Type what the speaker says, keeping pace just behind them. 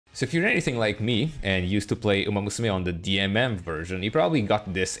So if you're anything like me and used to play Umamusume on the DMM version, you probably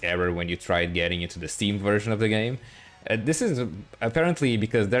got this error when you tried getting into the Steam version of the game. This is apparently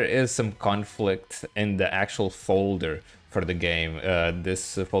because there is some conflict in the actual folder for the game.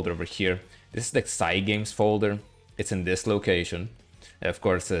 This folder over here, this is the Cygames folder. It's in this location. Of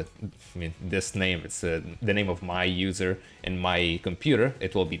course, I mean, this name, it's the name of my user in my computer.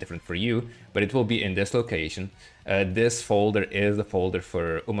 It will be different for you, but it will be in this location. This folder is the folder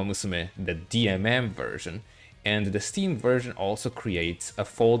for Umamusume, the DMM version. And the Steam version also creates a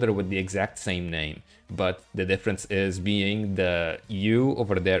folder with the exact same name. But the difference is being the U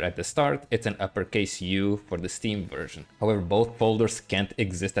over there at the start, it's an uppercase U for the Steam version. However, both folders can't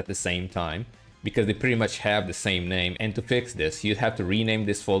exist at the same time, because they pretty much have the same name. And to fix this, you'd have to rename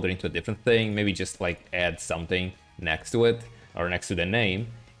this folder into a different thing, maybe just like add something next to it or next to the name,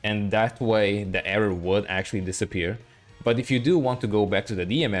 and that way the error would actually disappear. But if you do want to go back to the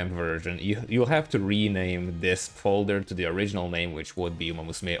DMM version, you'll have to rename this folder to the original name, which would be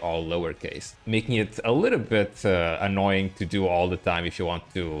Umamusume all lowercase, making it a little bit annoying to do all the time if you want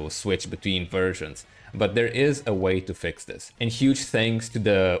to switch between versions. But there is a way to fix this. And huge thanks to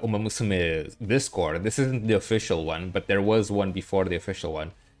the Umamusume Discord. This isn't the official one, but there was one before the official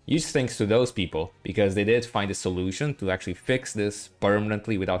one. Huge thanks to those people, because they did find a solution to actually fix this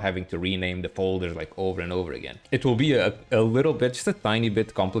permanently without having to rename the folders like over and over again. It will be a little bit, just a tiny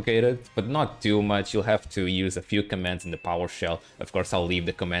bit complicated, but not too much. You'll have to use a few commands in the PowerShell. Of course, I'll leave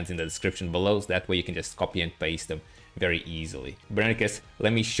the commands in the description below, so that way you can just copy and paste them very easily. But in any case,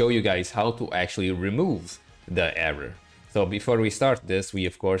 let me show you guys how to actually remove the error. So before we start this, we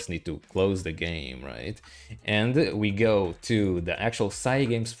of course need to close the game, right? And we go to the actual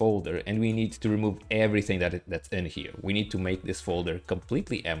Cygames folder and we need to remove everything that's in here. We need to make this folder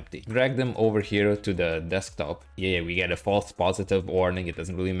completely empty. Drag them over here to the desktop. Yeah, we get a false positive warning, it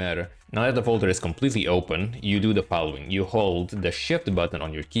doesn't really matter. Now that the folder is completely open, you do the following. You hold the shift button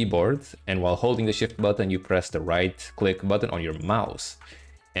on your keyboard, and while holding the shift button, you press the right click button on your mouse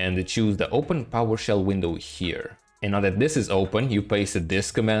and choose the open PowerShell window here. And now that this is open, you paste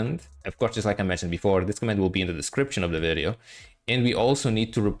this command. Of course, just like I mentioned before, this command will be in the description of the video. And we also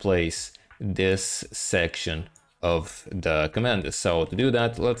need to replace this section of the command. So to do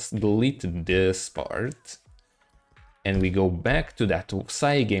that, let's delete this part. And we go back to that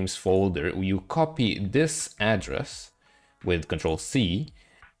Cygames folder. You copy this address with Control-C.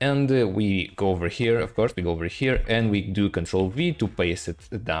 And we go over here, of course, we go over here and we do Control-V to paste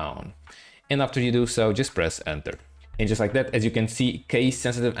it down. And after you do so, just press enter. And just like that, as you can see,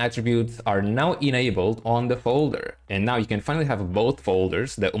 case-sensitive attributes are now enabled on the folder. And now you can finally have both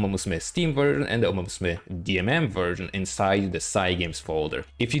folders, the Umamusume Steam version and the Umamusume DMM version, inside the Cygames folder.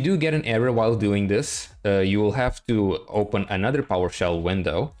 If you do get an error while doing this, you will have to open another PowerShell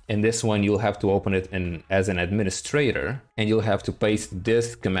window. In this one, you'll have to open it as an administrator, and you'll have to paste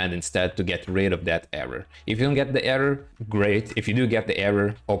this command instead to get rid of that error. If you don't get the error, great. If you do get the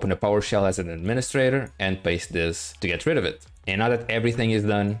error, open a PowerShell as an administrator and paste this to get rid of it. And now that everything is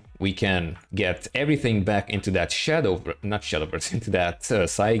done, we can get everything back into that into that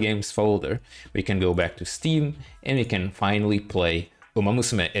Cygames folder. We can go back to Steam and we can finally play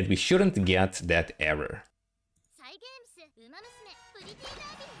Umamusume, and we shouldn't get that error.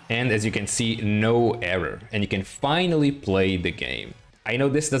 And as you can see, no error, and you can finally play the game. I know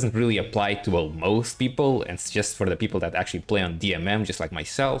this doesn't really apply to most people, and it's just for the people that actually play on DMM, just like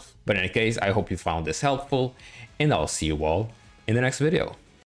myself. But in any case, I hope you found this helpful, and I'll see you all in the next video.